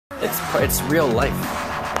It's real life.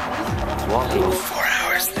 It's walking. 4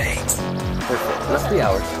 hours late. Perfect. Not 3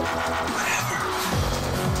 hours.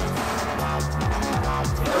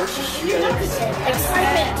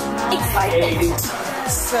 Excitement! 8,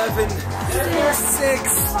 7,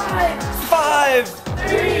 6, 5,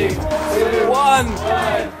 3, 2, 1.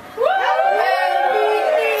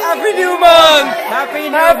 Happy New Month! Happy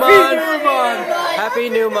New Happy Month! New Month! Happy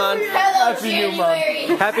New Month! Happy New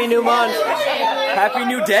Month! Happy New Month! Happy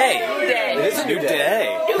New Day! It is a new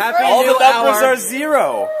day. Happy All New the numbers hour! are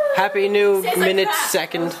 0. Happy New minute,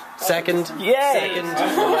 second. Yay!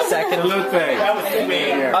 Second.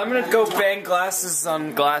 I'm gonna go bang glasses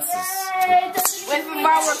on glasses. Wait for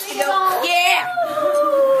fireworks to go. Yeah!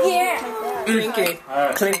 Yeah! Clinky.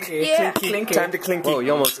 Clinky. Yeah. Clinky. Time to clinky. Whoa,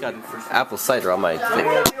 you almost got apple cider on my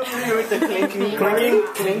thing. Clinking.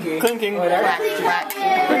 Clinking. Clinking. Whack, whack.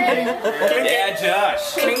 Yeah,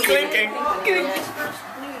 Josh. Clinking.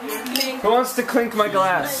 Who wants to clink my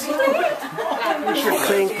glass?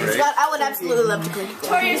 Clink. Scott, I would absolutely love to clink.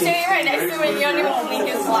 Tori, you're sitting right next to him and you don't even clink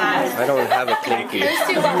his glass. I don't have a clinky.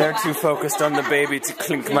 They're too focused on the baby to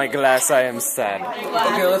clink my glass. I am sad.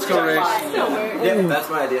 Okay, let's go, Ray. Yeah, that's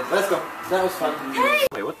my idea. Let's go. That was fun.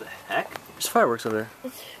 Wait, what the heck? There's fireworks over there.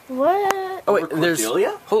 What? Oh wait, there's.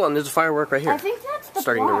 Hold on, there's a firework right here. I think that's the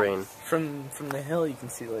Starting to rain. From the hill, you can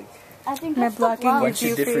see like I think that's the a bunch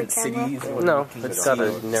of different cities. No, it's got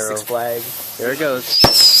a narrow. Six Flags. There it goes.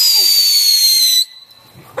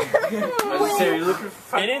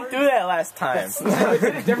 I didn't do that last time.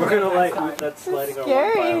 We're gonna like that's sliding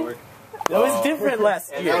over firework. That was different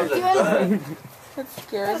last year. That's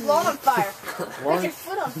scary. That's lawn on fire. Put your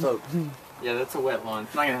foot on soap. Yeah, that's a wet lawn.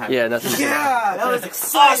 It's not gonna happen. Yeah, nothing. Yeah, that was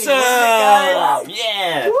exciting. Awesome!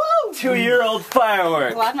 Yeah! Woo! 2-year-old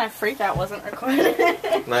firework. Glad my freak out wasn't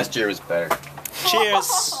recorded. Last year was better.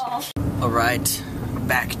 Cheers! Alright,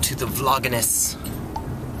 back to the Vlogginess.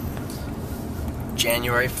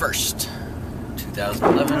 January 1st,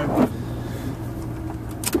 2011.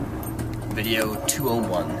 Video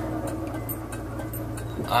 201.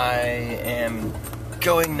 I am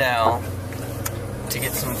going now to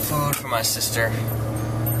get some food for my sister,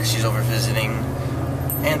 because she's over visiting.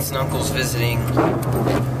 Aunts and uncles visiting.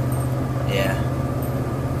 Yeah.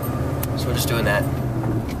 So we're just doing that.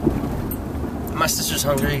 My sister's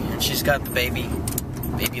hungry, and she's got the baby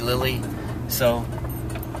Lily, so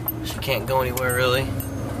she can't go anywhere really.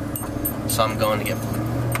 So I'm going to get food.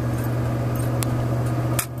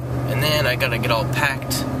 And then I gotta get all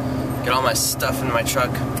packed, get all my stuff in my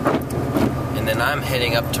truck, and then I'm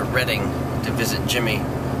heading up to Reading to visit Jimmy,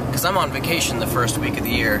 because I'm on vacation the first week of the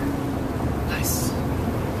year. Nice.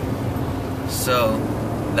 So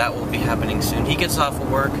that will be happening soon. He gets off of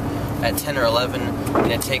work at 10 or 11,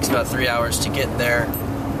 and it takes about 3 hours to get there.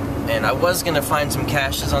 And I was gonna find some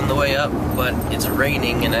caches on the way up, but it's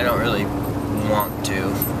raining and I don't really want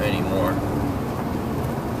to anymore.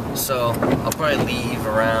 So I'll probably leave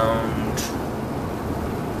around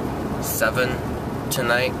 7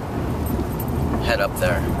 tonight, head up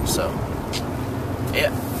there. So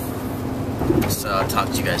yeah, so I'll talk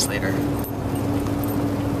to you guys later.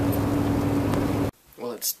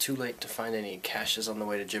 Well, it's too late to find any caches on the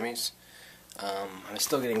way to Jimmy's. I'm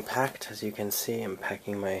still getting packed. As you can see, I'm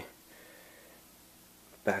packing my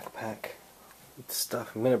backpack with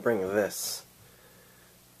stuff. I'm gonna bring this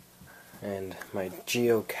and my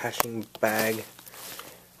geocaching bag,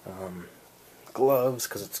 gloves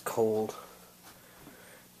because it's cold,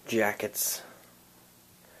 jackets,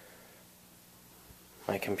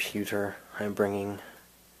 my computer I'm bringing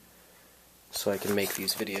so I can make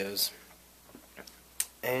these videos,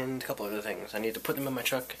 and a couple other things. I need to put them in my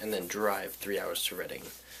truck and then drive 3 hours to Reading.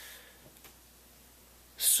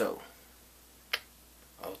 So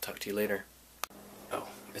I'll talk to you later. Oh,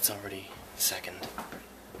 it's already 2nd.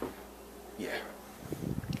 Yeah.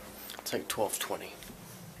 It's like 12:20.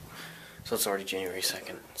 So it's already January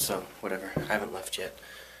 2nd. So, whatever. I haven't left yet.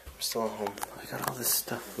 I'm still at home. I got all this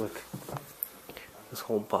stuff. Look. This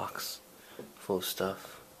whole box full of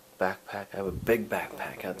stuff. Backpack. I have a big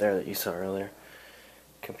backpack out there that you saw earlier.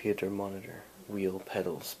 Computer monitor. Wheel,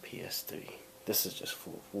 pedals, PS3. This is just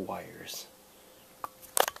full of wires.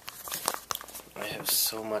 I have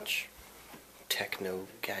so much techno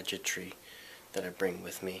gadgetry that I bring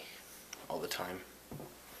with me all the time.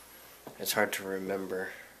 It's hard to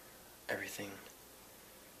remember everything.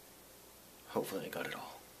 Hopefully I got it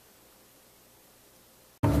all.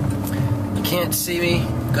 You can't see me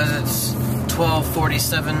because it's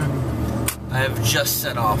 12:47. I have just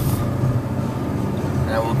set off.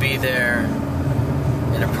 And I will be there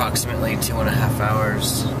in approximately 2.5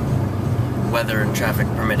 hours, weather and traffic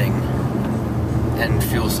permitting. and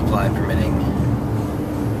fuel supply permitting.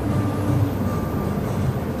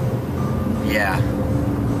 Yeah.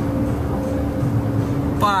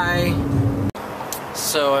 Bye.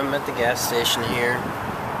 So I'm at the gas station here,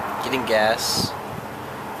 getting gas,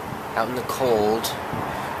 out in the cold.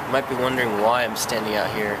 You might be wondering why I'm standing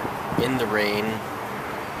out here in the rain,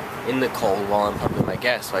 in the cold, while I'm pumping my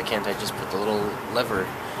gas. Why can't I just put the little lever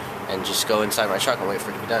and just go inside my truck and wait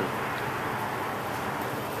for it to be done?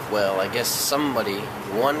 Well, I guess somebody,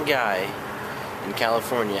 one guy in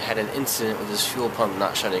California, had an incident with his fuel pump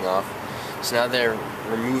not shutting off. So now they're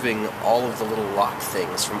removing all of the little lock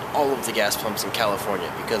things from all of the gas pumps in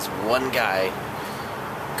California because one guy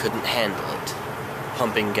couldn't handle it,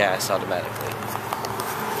 pumping gas automatically.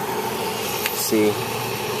 See,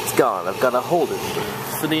 it's gone. I've got to hold it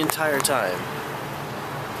for the entire time.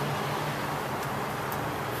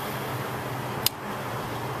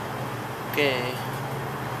 Okay.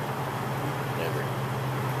 Whatever.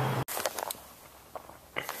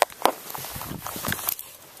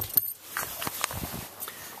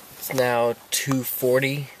 It's now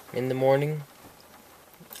 2:40 in the morning.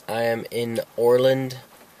 I am in Orland,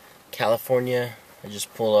 California. I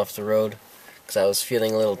just pulled off the road because I was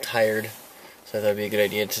feeling a little tired. So I thought it'd be a good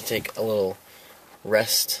idea to take a little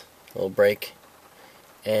rest, a little break.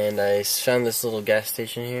 And I found this little gas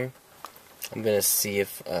station here. I'm gonna see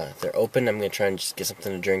if they're open. I'm gonna try and just get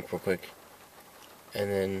something to drink real quick. And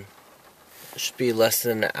then it should be less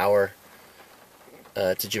than an hour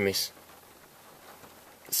to Jimmy's.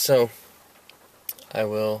 So I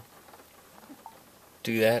will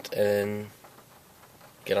do that and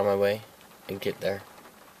get on my way and get there.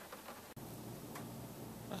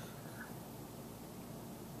 What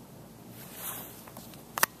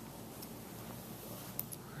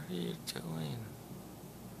are you doing?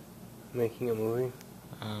 Making a movie?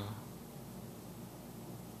 Oh.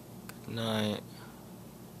 Good night.